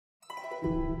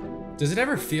Does it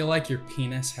ever feel like your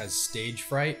penis has stage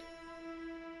fright?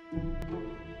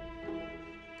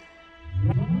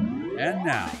 And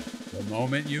now, the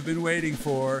moment you've been waiting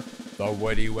for, the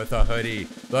Woody with a hoodie,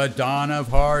 the dawn of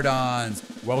hard-ons.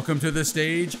 Welcome to the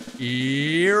stage,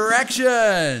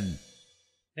 Erection!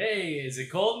 Hey, is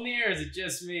it cold in here or is it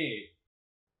just me?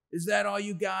 Is that all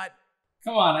you got?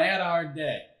 Come on, I had a hard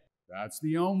day. That's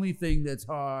the only thing that's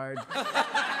hard.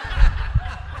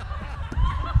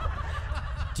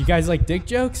 Do you guys like dick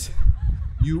jokes?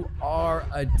 You are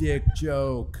a dick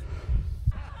joke.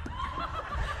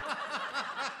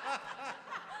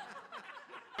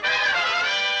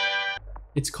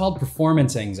 It's called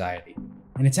performance anxiety,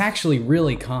 and it's actually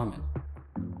really common.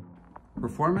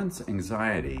 Performance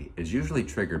anxiety is usually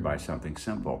triggered by something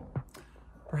simple.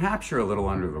 Perhaps you're a little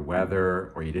under the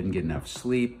weather, or you didn't get enough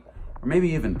sleep, or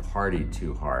maybe even partied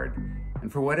too hard,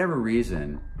 and for whatever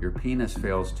reason, your penis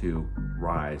fails to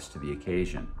rise to the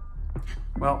occasion.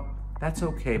 Well, that's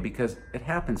okay because it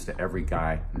happens to every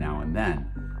guy now and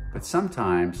then, but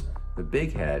sometimes the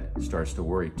big head starts to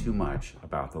worry too much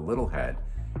about the little head,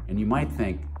 and you might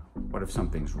think, what if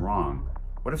something's wrong?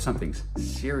 What if something's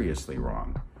seriously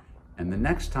wrong? And the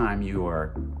next time you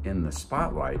are in the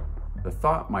spotlight, the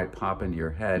thought might pop into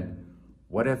your head,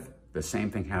 what if the same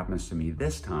thing happens to me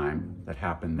this time that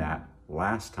happened that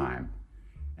last time?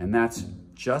 And that's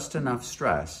just enough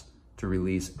stress to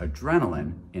release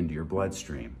adrenaline into your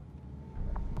bloodstream.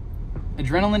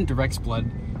 Adrenaline directs blood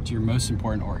to your most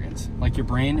important organs, like your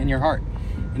brain and your heart,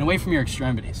 and away from your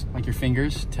extremities, like your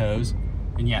fingers, toes,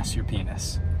 and yes, your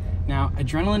penis. Now,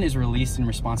 adrenaline is released in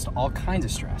response to all kinds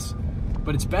of stress,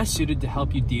 but it's best suited to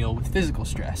help you deal with physical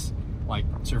stress, like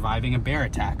surviving a bear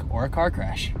attack or a car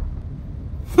crash.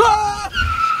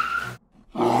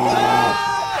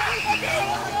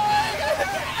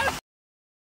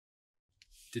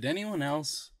 Did anyone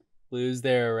else lose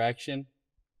their erection?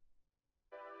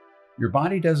 Your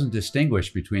body doesn't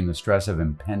distinguish between the stress of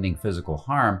impending physical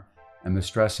harm and the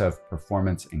stress of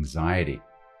performance anxiety.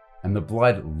 And the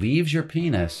blood leaves your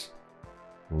penis,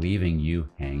 leaving you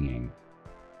hanging.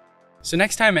 So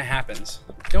next time it happens,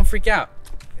 don't freak out.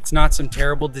 It's not some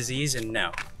terrible disease, and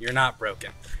no, you're not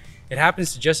broken. It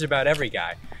happens to just about every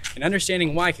guy, and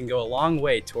understanding why can go a long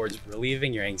way towards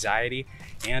relieving your anxiety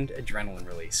and adrenaline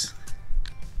release.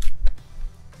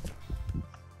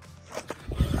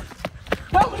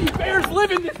 How many bears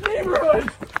live in this neighborhood?